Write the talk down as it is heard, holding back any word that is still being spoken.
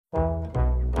Welcome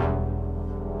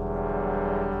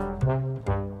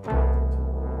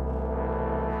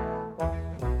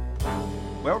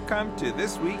to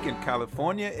This Week in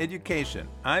California Education.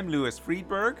 I'm Louis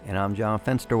Friedberg. And I'm John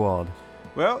Fensterwald.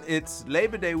 Well, it's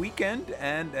Labor Day weekend,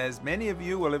 and as many of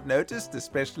you will have noticed,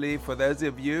 especially for those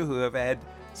of you who have had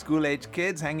school-age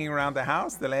kids hanging around the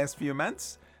house the last few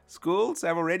months, schools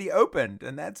have already opened,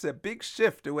 and that's a big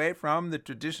shift away from the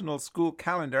traditional school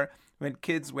calendar when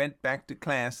kids went back to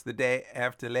class the day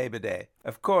after Labor Day.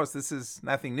 Of course, this is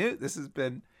nothing new. This has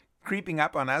been creeping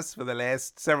up on us for the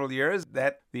last several years,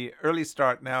 that the early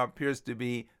start now appears to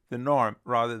be the norm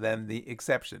rather than the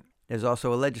exception. There's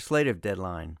also a legislative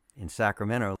deadline. In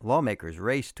Sacramento, lawmakers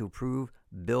race to approve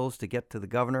bills to get to the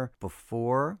governor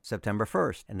before September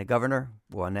 1st, and the governor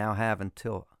will now have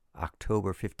until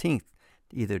October 15th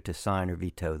either to sign or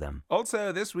veto them.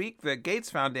 Also this week, the Gates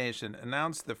Foundation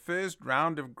announced the first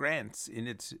round of grants in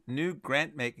its new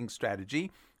grant-making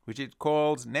strategy, which it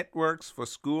calls Networks for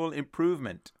School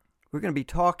Improvement. We're going to be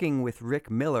talking with Rick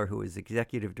Miller, who is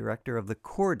executive director of the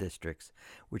Core Districts,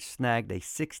 which snagged a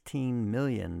 $16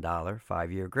 million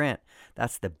five-year grant.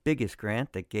 That's the biggest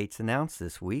grant that Gates announced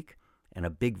this week, and a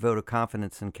big vote of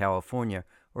confidence in California,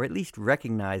 or at least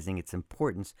recognizing its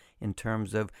importance in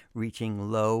terms of reaching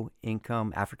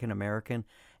low-income African-American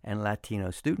and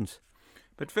Latino students.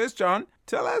 But first, John,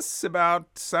 tell us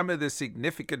about some of the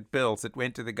significant bills that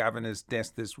went to the governor's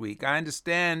desk this week. I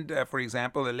understand, for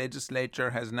example, the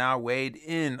legislature has now weighed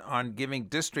in on giving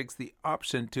districts the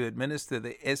option to administer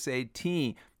the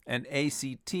SAT and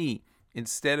ACT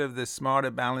instead of the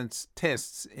Smarter Balanced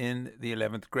tests in the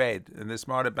 11th grade. And the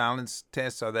Smarter Balanced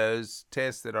tests are those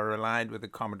tests that are aligned with the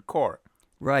Common Core.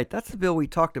 Right. That's the bill we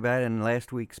talked about in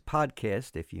last week's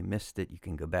podcast. If you missed it, you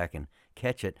can go back and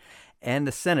catch it. And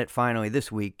the Senate finally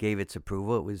this week gave its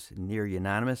approval. It was near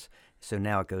unanimous. So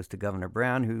now it goes to Governor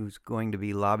Brown, who's going to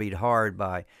be lobbied hard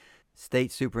by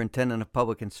State Superintendent of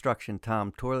Public Instruction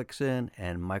Tom Torlakson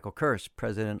and Michael Kurse,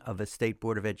 President of the State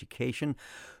Board of Education,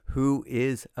 who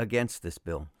is against this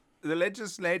bill. The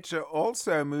legislature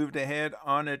also moved ahead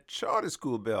on a charter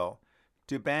school bill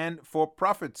to ban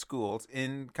for-profit schools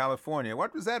in California.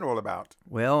 What was that all about?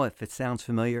 Well, if it sounds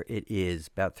familiar, it is.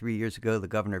 About 3 years ago, the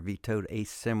governor vetoed a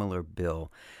similar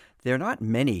bill. There are not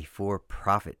many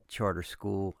for-profit charter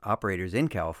school operators in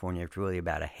California. It's really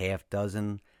about a half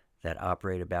dozen that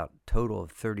operate about a total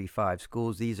of 35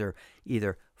 schools. These are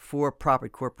either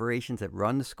for-profit corporations that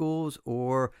run the schools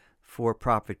or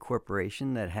for-profit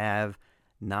corporations that have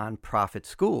nonprofit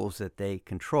schools that they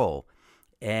control.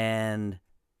 And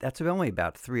that's only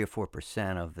about 3 or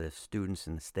 4% of the students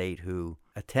in the state who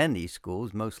attend these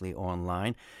schools, mostly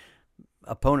online.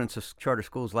 Opponents of charter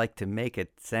schools like to make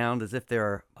it sound as if there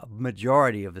are a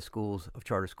majority of the schools, of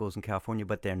charter schools in California,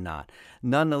 but they're not.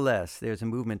 Nonetheless, there's a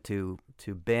movement to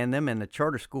ban them, and the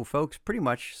charter school folks pretty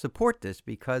much support this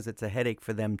because it's a headache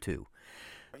for them too.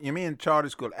 You mean charter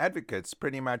school advocates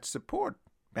pretty much support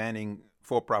banning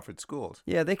for-profit schools?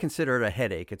 Yeah, they consider it a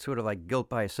headache. It's sort of like guilt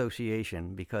by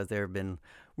association because there have been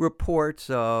reports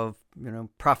of,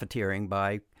 profiteering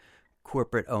by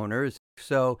corporate owners.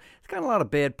 So it's got a lot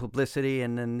of bad publicity,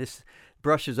 and then this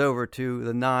brushes over to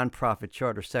the nonprofit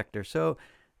charter sector. So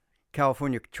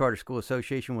California Charter School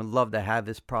Association would love to have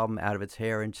this problem out of its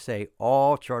hair and say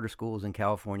all charter schools in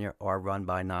California are run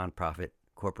by nonprofit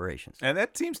corporations. And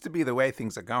that seems to be the way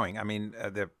things are going. I mean,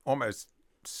 the almost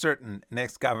certain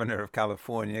next governor of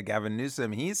California, Gavin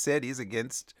Newsom, he said he's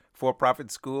against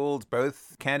for-profit schools.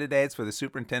 Both candidates for the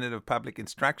superintendent of public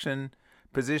instruction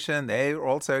position, they're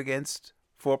also against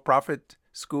for-profit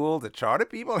schools. The charter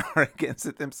people are against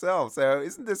it themselves. So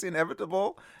isn't this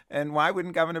inevitable? And why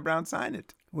wouldn't Governor Brown sign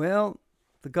it? Well,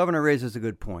 the governor raises a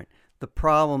good point. The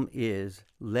problem is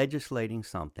legislating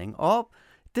something. All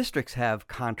districts have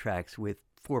contracts with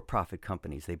for-profit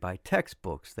companies. They buy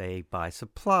textbooks, they buy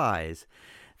supplies,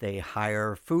 they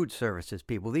hire food services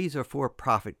people. These are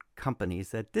for-profit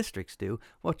companies that districts do.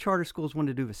 Well, charter schools want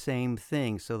to do the same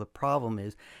thing. So the problem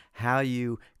is how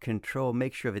you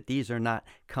make sure that these are not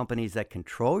companies that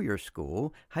control your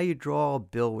school, how you draw a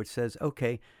bill which says,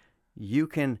 okay, you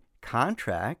can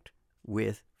contract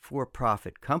with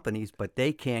for-profit companies, but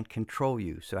they can't control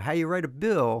you. So how you write a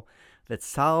bill that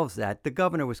solves that. The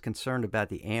governor was concerned about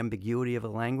the ambiguity of the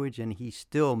language, and he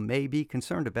still may be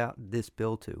concerned about this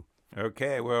bill too.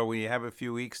 Okay, well, we have a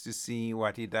few weeks to see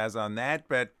what he does on that,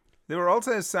 but there were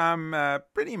also some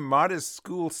pretty modest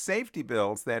school safety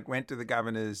bills that went to the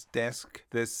governor's desk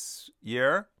this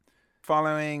year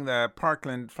following the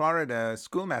Parkland, Florida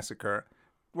school massacre.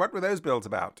 What were those bills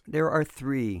about? There are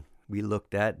three we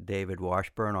looked at. David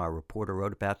Washburn, our reporter,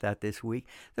 wrote about that this week.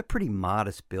 They're pretty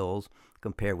modest bills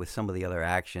compared with some of the other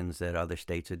actions that other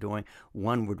states are doing.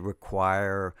 One would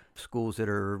require schools that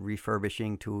are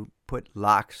refurbishing to put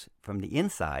locks from the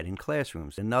inside in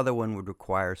classrooms. Another one would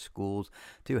require schools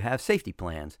to have safety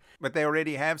plans. But they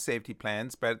already have safety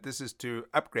plans, but this is to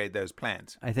upgrade those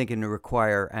plans. I think and to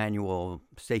require annual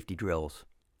safety drills.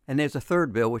 And there's a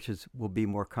third bill, which will be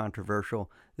more controversial.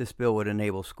 This bill would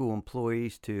enable school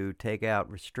employees to take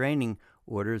out restraining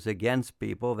orders against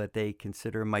people that they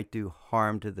consider might do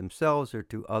harm to themselves or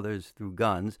to others through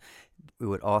guns. It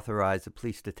would authorize the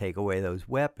police to take away those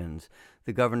weapons.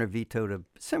 The governor vetoed a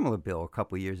similar bill a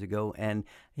couple of years ago, and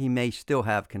he may still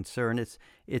have concern.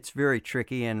 It's very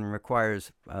tricky and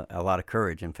requires a lot of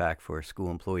courage, in fact, for a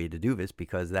school employee to do this,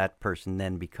 because that person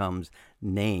then becomes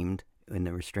named in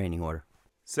the restraining order.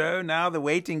 So now the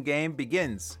waiting game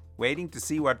begins. Waiting to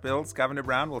see what bills Governor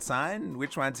Brown will sign,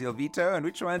 which ones he'll veto, and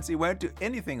which ones he won't do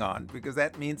anything on, because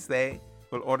that means they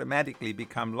will automatically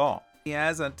become law. He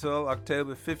has until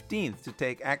October 15th to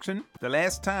take action, the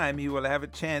last time he will have a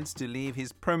chance to leave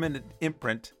his permanent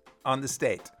imprint on the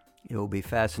state. It will be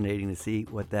fascinating to see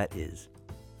what that is.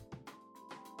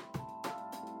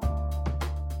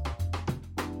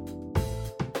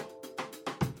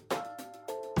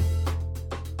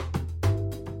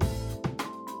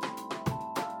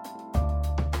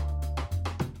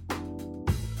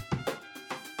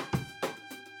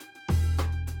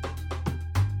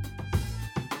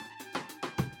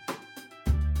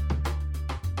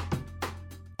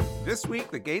 This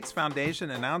week, the Gates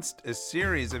Foundation announced a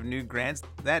series of new grants.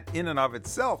 That in and of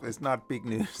itself is not big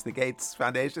news. The Gates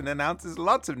Foundation announces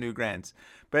lots of new grants.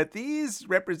 But these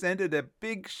represented a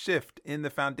big shift in the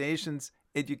foundation's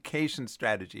education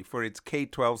strategy for its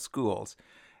K-12 schools.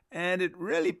 And it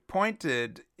really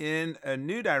pointed in a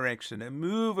new direction, a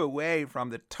move away from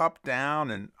the top-down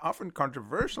and often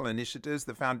controversial initiatives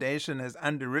the foundation has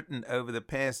underwritten over the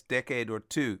past decade or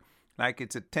two, like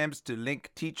its attempts to link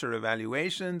teacher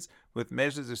evaluations with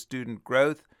measures of student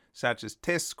growth, such as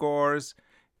test scores.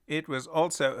 It was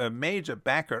also a major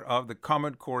backer of the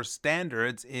Common Core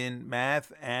standards in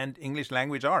math and English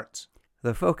language arts.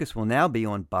 The focus will now be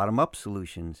on bottom-up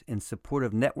solutions in support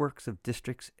of networks of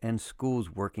districts and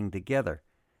schools working together.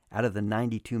 Out of the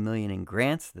 $92 million in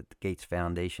grants that the Gates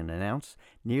Foundation announced,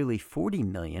 nearly $40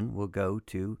 million will go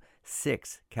to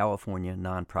 6 California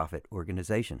nonprofit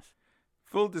organizations.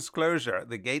 Full disclosure,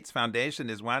 the Gates Foundation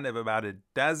is one of about a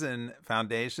dozen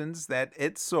foundations that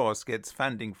EdSource gets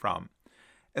funding from.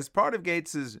 As part of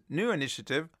Gates's new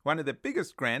initiative, one of the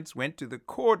biggest grants went to the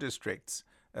Core Districts,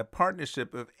 a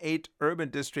partnership of 8 urban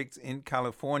districts in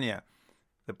California.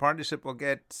 The partnership will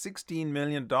get $16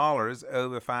 million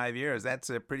over 5 years. That's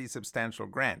a pretty substantial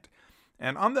grant.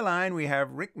 And on the line, we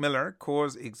have Rick Miller,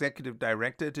 Core's executive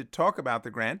director, to talk about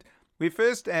the grant. We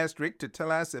first asked Rick to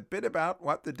tell us a bit about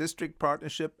what the district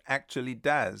partnership actually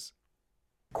does.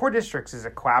 Core Districts is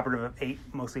a collaborative of 8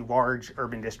 mostly large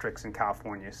urban districts in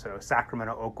California. So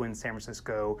Sacramento, Oakland, San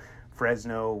Francisco,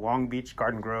 Fresno, Long Beach,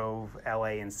 Garden Grove,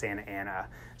 LA, and Santa Ana.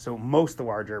 So most of the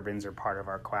large urbans are part of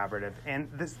our collaborative.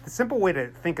 And the simple way to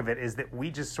think of it is that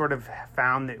we just sort of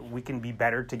found that we can be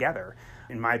better together.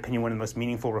 In my opinion, one of the most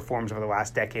meaningful reforms over the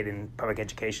last decade in public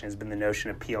education has been the notion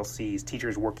of PLCs,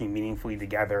 teachers working meaningfully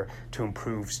together to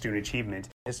improve student achievement.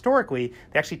 Historically,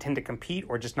 they actually tend to compete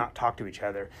or just not talk to each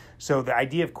other. So the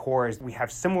idea of Core is we have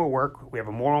similar work, we have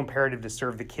a moral imperative to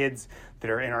serve the kids that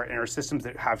are in our systems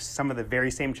that have some of the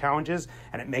very same challenges,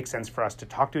 and it makes sense for us to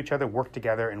talk to each other, work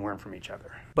together, and learn from each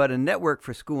other. But a network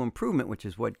for school improvement, which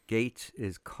is what Gates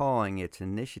is calling its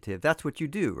initiative, that's what you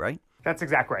do, right? That's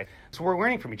exactly right. So we're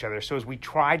learning from each other. So as we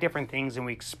try different things and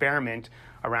we experiment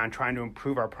around trying to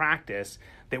improve our practice,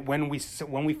 that when we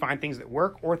find things that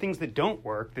work or things that don't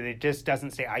work, that it just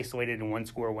doesn't stay isolated in one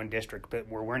school or one district, but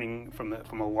we're learning from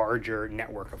a larger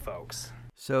network of folks.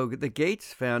 So the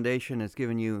Gates Foundation has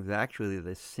given you actually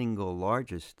the single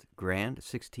largest grant,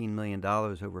 $16 million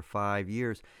over 5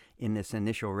 years in this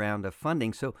initial round of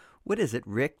funding. So what is it,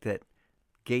 Rick, that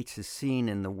Gates has seen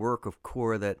in the work of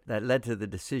Core that led to the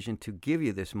decision to give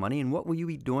you this money, and what will you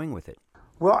be doing with it?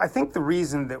 Well, I think the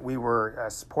reason that we were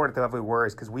supported at the level we were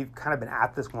is because we've kind of been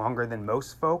at this longer than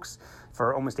most folks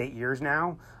for almost 8 years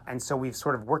now. And so we've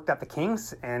sort of worked out the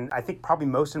kinks. And I think probably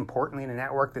most importantly in a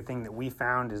network, the thing that we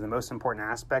found is the most important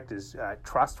aspect is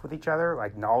trust with each other,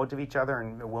 like knowledge of each other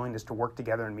and a willingness to work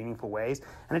together in meaningful ways.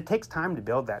 And it takes time to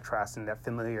build that trust and that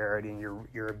familiarity and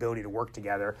your ability to work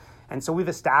together. And so we've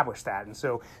established that. And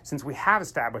so since we have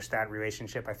established that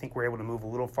relationship, I think we're able to move a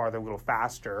little farther, a little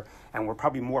faster, and we're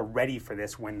probably more ready for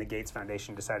this when the Gates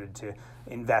Foundation decided to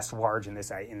invest large in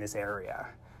this area.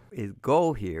 The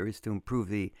goal here is to improve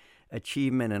the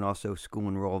achievement and also school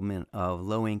enrollment of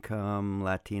low-income,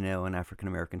 Latino, and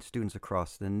African-American students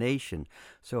across the nation.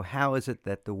 So how is it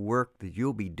that the work that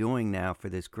you'll be doing now for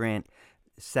this grant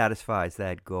satisfies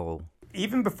that goal?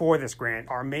 Even before this grant,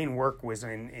 our main work was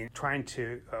in trying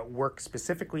to work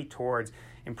specifically towards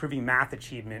improving math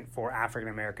achievement for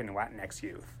African-American and Latinx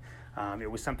youth.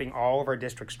 It was something all of our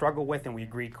districts struggle with, and we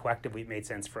agreed collectively it made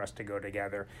sense for us to go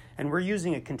together. And we're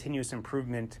using a continuous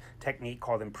improvement technique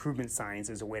called improvement science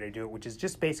as a way to do it, which is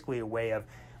just basically a way of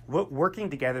working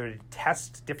together to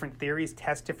test different theories,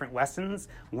 test different lessons,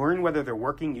 learn whether they're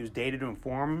working, use data to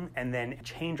inform, and then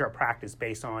change our practice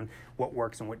based on what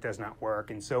works and what does not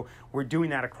work. And so we're doing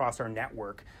that across our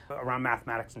network around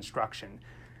mathematics instruction.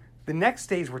 The next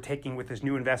stage we're taking with this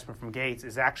new investment from Gates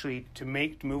is actually to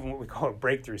move in what we call a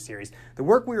breakthrough series. The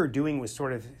work we were doing was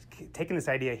sort of taking this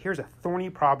idea, here's a thorny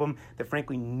problem that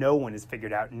frankly no one has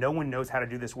figured out. No one knows how to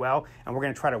do this well, and we're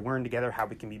going to try to learn together how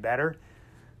we can be better.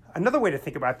 Another way to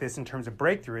think about this in terms of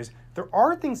breakthrough is there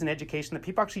are things in education that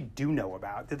people actually do know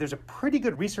about, that there's a pretty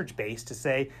good research base to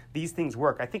say these things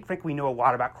work. I think, frankly, we know a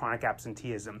lot about chronic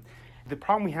absenteeism. The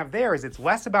problem we have there is it's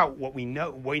less about what we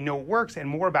know works and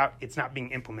more about it's not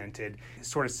being implemented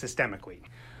sort of systemically.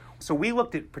 So we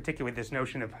looked at particularly this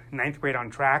notion of ninth grade on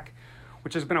track,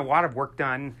 which has been a lot of work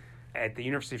done at the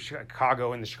University of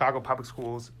Chicago and the Chicago Public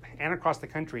Schools and across the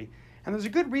country. And there's a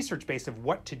good research base of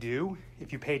what to do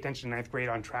if you pay attention to ninth grade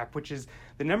on track, which is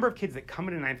the number of kids that come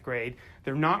into ninth grade,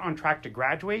 they're not on track to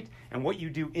graduate, and what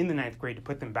you do in the ninth grade to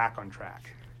put them back on track.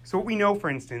 So what we know, for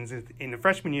instance, is in the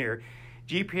freshman year,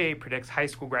 GPA predicts high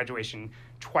school graduation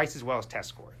twice as well as test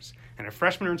scores. And a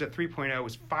freshman earns a 3.0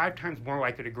 is 5 times more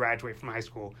likely to graduate from high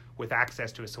school with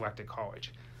access to a selected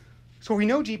college. So we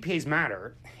know GPAs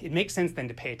matter. It makes sense then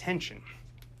to pay attention.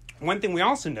 One thing we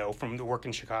also know from the work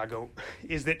in Chicago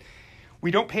is that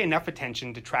we don't pay enough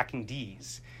attention to tracking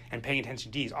Ds and paying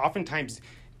attention to Ds. Oftentimes,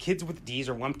 kids with Ds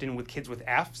are lumped in with kids with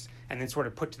Fs and then sort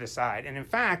of put to the side. And in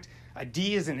fact, a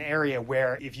D is an area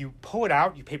where if you pull it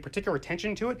out, you pay particular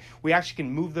attention to it, we actually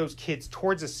can move those kids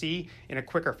towards a C in a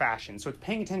quicker fashion. So it's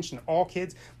paying attention to all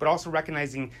kids, but also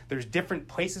recognizing there's different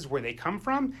places where they come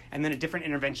from, and then a different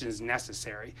intervention is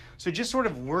necessary. So just sort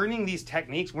of learning these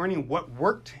techniques, learning what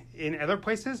worked in other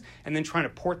places, and then trying to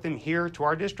port them here to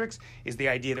our districts is the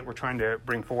idea that we're trying to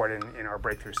bring forward in our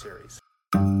Breakthrough series.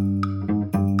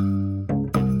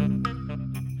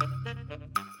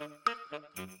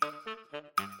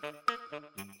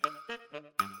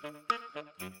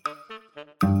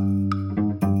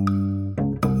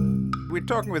 We're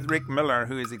talking with Rick Miller,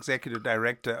 who is Executive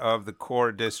Director of the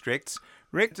Core Districts.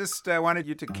 Rick, just wanted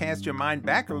you to cast your mind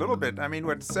back a little bit. I mean,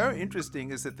 what's so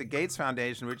interesting is that the Gates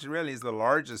Foundation, which really is the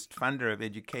largest funder of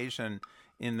education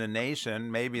in the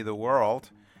nation, maybe the world,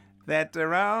 that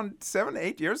around 7 or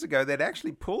 8 years ago, they'd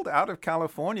actually pulled out of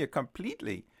California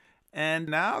completely. And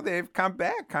now they've come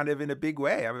back kind of in a big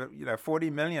way. I mean, $40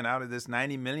 million out of this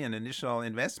 $90 million initial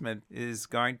investment is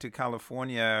going to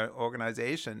California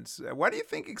organizations. What do you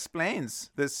think explains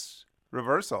this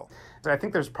reversal? So I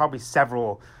think there's probably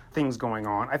several things going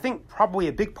on. I think probably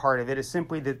a big part of it is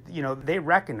simply that, they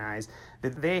recognize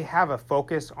that they have a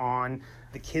focus on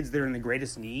the kids that are in the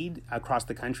greatest need across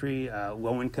the country,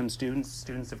 low-income students,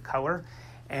 students of color.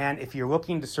 And if you're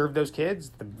looking to serve those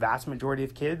kids, the vast majority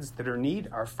of kids that are in need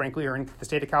are in the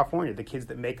state of California, the kids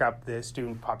that make up the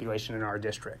student population in our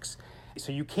districts.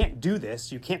 So you can't do this,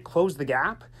 you can't close the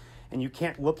gap, and you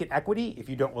can't look at equity if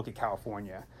you don't look at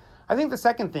California. I think the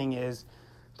second thing is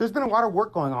there's been a lot of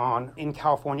work going on in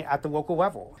California at the local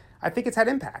level. I think it's had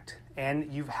impact.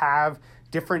 And you have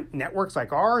different networks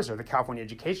like ours or the California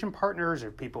Education Partners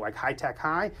or people like High Tech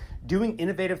High doing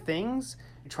innovative things,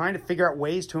 trying to figure out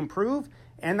ways to improve.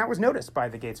 And that was noticed by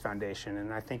the Gates Foundation.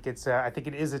 And I think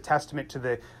it is a testament to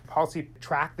the policy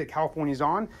track that California's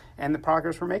on and the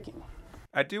progress we're making.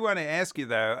 I do want to ask you,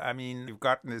 though, I mean, you've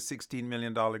gotten this $16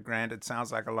 million grant. It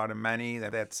sounds like a lot of money.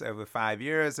 That's over 5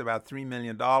 years, about $3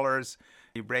 million.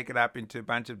 You break it up into a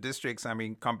bunch of districts. I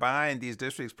mean, combined, these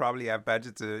districts probably have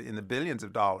budgets in the billions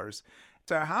of dollars.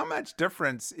 So how much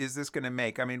difference is this going to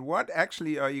make? I mean, what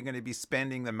actually are you going to be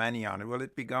spending the money on? Will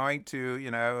it be going to,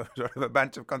 sort of a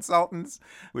bunch of consultants?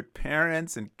 Would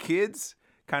parents and kids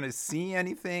kind of see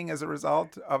anything as a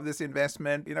result of this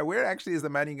investment? Where actually is the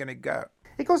money going to go?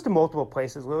 It goes to multiple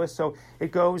places, Louis. So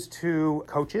it goes to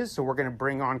coaches. So we're going to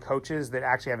bring on coaches that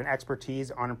actually have an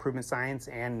expertise on improvement science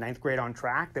and ninth grade on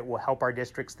track that will help our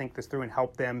districts think this through and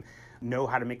help them know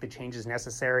how to make the changes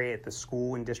necessary at the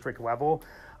school and district level.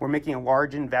 We're making a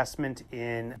large investment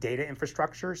in data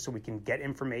infrastructure so we can get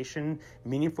information,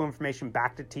 meaningful information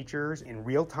back to teachers in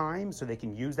real time so they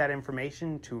can use that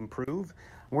information to improve.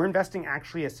 We're investing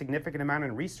actually a significant amount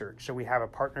in research. So we have a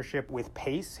partnership with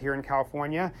PACE here in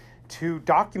California to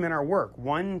document our work.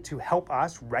 One, to help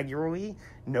us regularly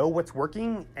know what's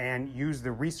working and use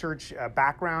the research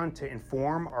background to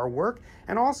inform our work,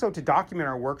 and also to document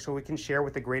our work so we can share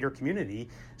with the greater community.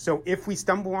 So if we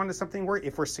stumble onto something where,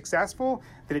 if we're successful,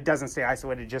 that it doesn't stay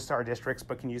isolated just to our districts,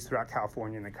 but can use throughout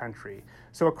California and the country.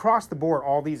 So across the board,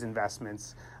 all these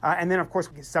investments. And then, of course,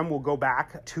 some will go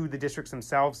back to the districts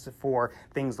themselves for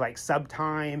things like sub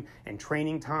time and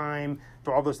training time.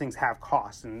 So all those things have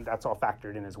costs, and that's all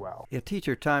factored in as well. Yeah,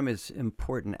 teacher time is an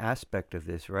important aspect of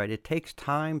this, right? It takes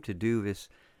time to do this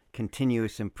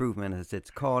continuous improvement, as it's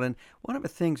called. And one of the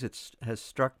things that has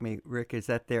struck me, Rick, is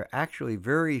that there are actually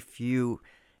very few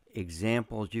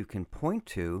examples you can point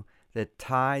to that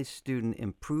ties student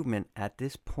improvement at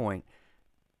this point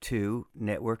to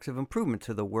networks of improvement,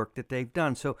 to the work that they've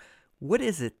done. So what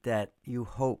is it that you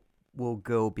hope will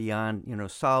go beyond,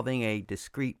 solving a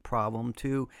discrete problem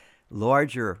to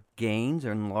larger gains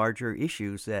and larger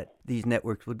issues that these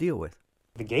networks will deal with?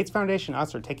 The Gates Foundation and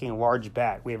us are taking a large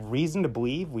bet. We have reason to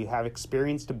believe, we have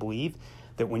experience to believe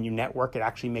that when you network, it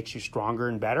actually makes you stronger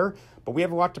and better. But we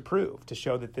have a lot to prove to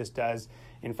show that this does,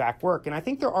 in fact, work. And I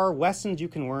think there are lessons you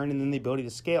can learn and then the ability to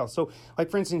scale. So, like,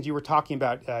 for instance, you were talking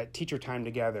about teacher time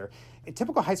together. In a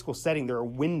typical high school setting, there are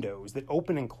windows that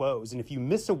open and close. And if you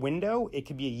miss a window, it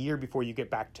could be a year before you get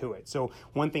back to it. So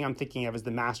one thing I'm thinking of is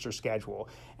the master schedule.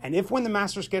 And if when the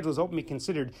master schedule is openly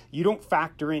considered, you don't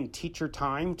factor in teacher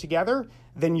time together,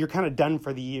 then you're kind of done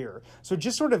for the year. So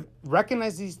just sort of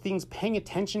recognize these things, paying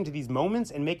attention to these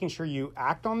moments and making sure you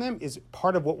act on them is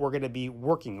part of what we're going to be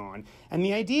working on. And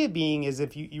the idea being is,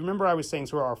 if you remember I was saying,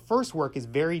 so our first work is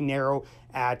very narrow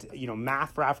at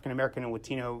math for African American and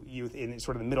Latino youth in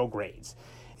sort of the middle grades.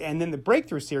 And then the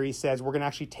Breakthrough series says we're going to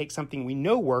actually take something we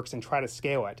know works and try to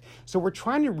scale it. So we're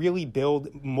trying to really build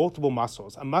multiple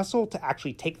muscles, a muscle to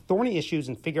actually take thorny issues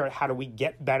and figure out how do we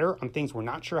get better on things we're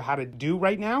not sure how to do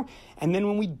right now. And then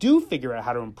when we do figure out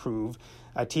how to improve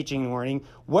teaching and learning,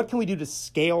 what can we do to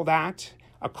scale that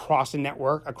across a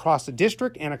network, across a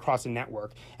district, and across a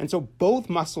network? And so both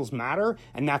muscles matter,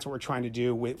 and that's what we're trying to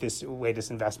do with this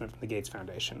latest investment from the Gates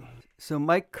Foundation. So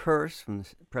Mike Kearse, from the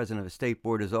president of the State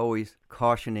Board, is always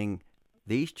cautioning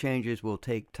these changes will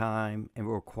take time and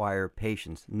will require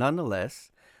patience.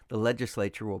 Nonetheless, the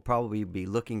legislature will probably be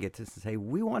looking at this and say,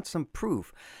 we want some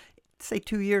proof. Say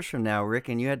 2 years from now, Rick,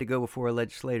 and you had to go before a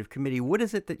legislative committee, what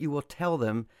is it that you will tell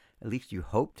them, at least you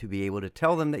hope to be able to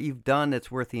tell them, that you've done that's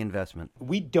worth the investment?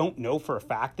 We don't know for a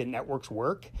fact that networks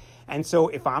work. And so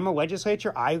if I'm a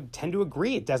legislature, I tend to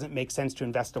agree it doesn't make sense to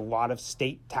invest a lot of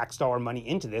state tax dollar money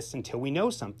into this until we know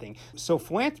something. So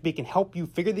philanthropy can help you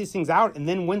figure these things out. And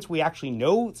then once we actually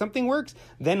know something works,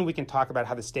 then we can talk about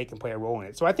how the state can play a role in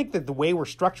it. So I think that the way we're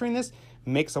structuring this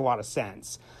makes a lot of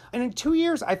sense. And in 2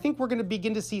 years, I think we're going to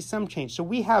begin to see some change. So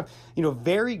we have,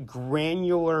 very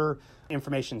granular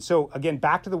information. So again,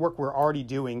 back to the work we're already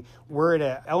doing. We're at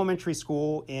an elementary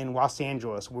school in Los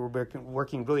Angeles. We're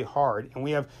working really hard, and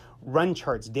we have run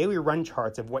charts, daily run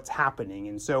charts of what's happening.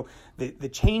 And so the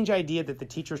change idea that the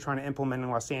teacher is trying to implement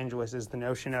in Los Angeles is the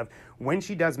notion of when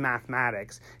she does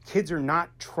mathematics, kids are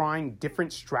not trying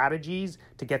different strategies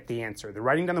to get the answer. They're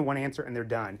writing down the one answer and they're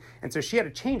done. And so she had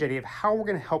a change idea of how we're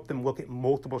going to help them look at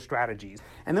multiple strategies.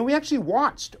 And then we actually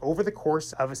watched over the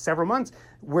course of several months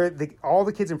where all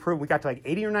the kids improved. We got to like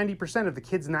 80 or 90% of the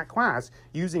kids in that class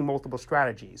using multiple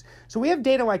strategies. So we have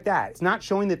data like that. It's not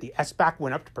showing that the SBAC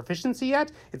went up to proficiency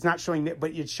yet. It's not showing that,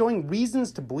 but it's showing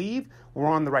reasons to believe we're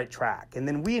on the right track. And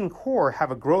then we in CORE have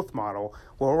a growth model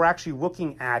where we're actually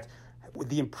looking at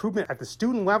the improvement at the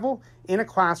student level in a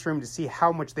classroom to see how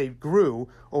much they grew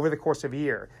over the course of a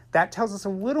year. That tells us a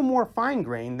little more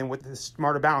fine-grained than what the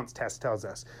Smarter Balance test tells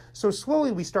us. So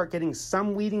slowly we start getting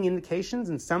some leading indications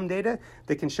and some data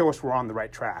that can show us we're on the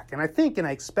right track. And I think and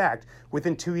I expect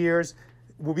within 2 years,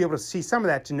 we'll be able to see some of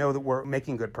that to know that we're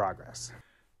making good progress.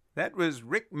 That was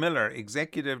Rick Miller,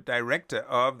 Executive Director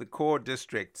of the CORE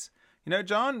Districts.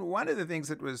 John, one of the things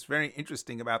that was very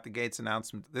interesting about the Gates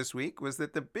announcement this week was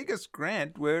that the biggest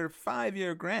grant were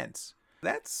 5-year grants.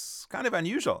 That's kind of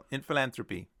unusual in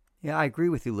philanthropy. Yeah, I agree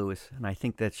with you, Lewis, and I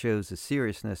think that shows the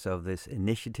seriousness of this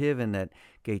initiative and that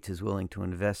Gates is willing to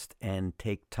invest and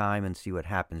take time and see what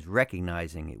happens,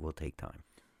 recognizing it will take time.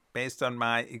 Based on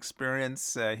my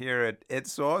experience here at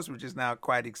EdSource, which is now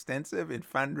quite extensive in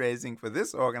fundraising for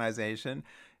this organization,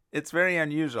 It's very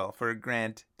unusual for a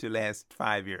grant to last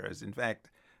 5 years. In fact,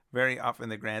 very often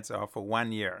the grants are for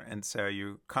 1 year. And so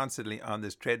you're constantly on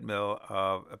this treadmill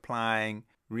of applying,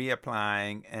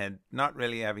 reapplying, and not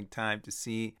really having time to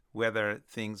see whether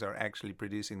things are actually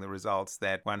producing the results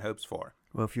that one hopes for.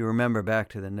 Well, if you remember back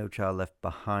to the No Child Left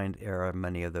Behind era,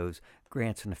 many of those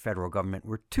grants from the federal government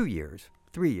were 2 years,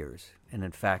 3 years. And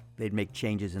in fact, they'd make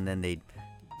changes and then they'd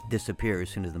disappear as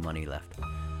soon as the money left.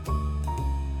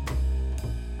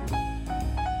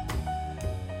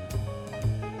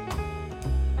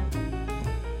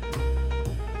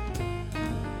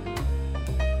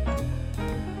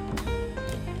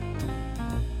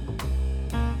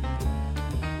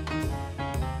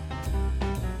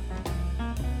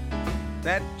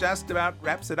 That just about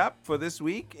wraps it up for this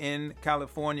week in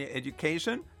California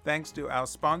Education. Thanks to our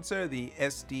sponsor, the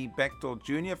S.D. Bechtel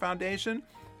Jr. Foundation.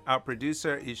 Our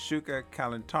producer is Shuka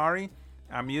Kalantari.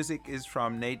 Our music is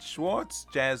from Nate Schwartz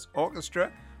Jazz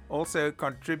Orchestra. Also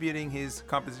contributing his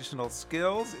compositional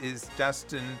skills is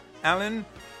Justin Allen,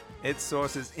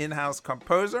 EdSource's in-house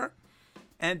composer.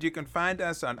 And you can find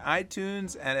us on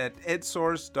iTunes and at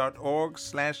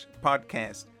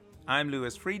edsource.org/podcast. I'm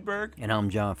Louis Friedberg. And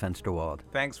I'm John Fensterwald.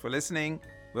 Thanks for listening.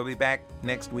 We'll be back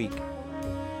next week.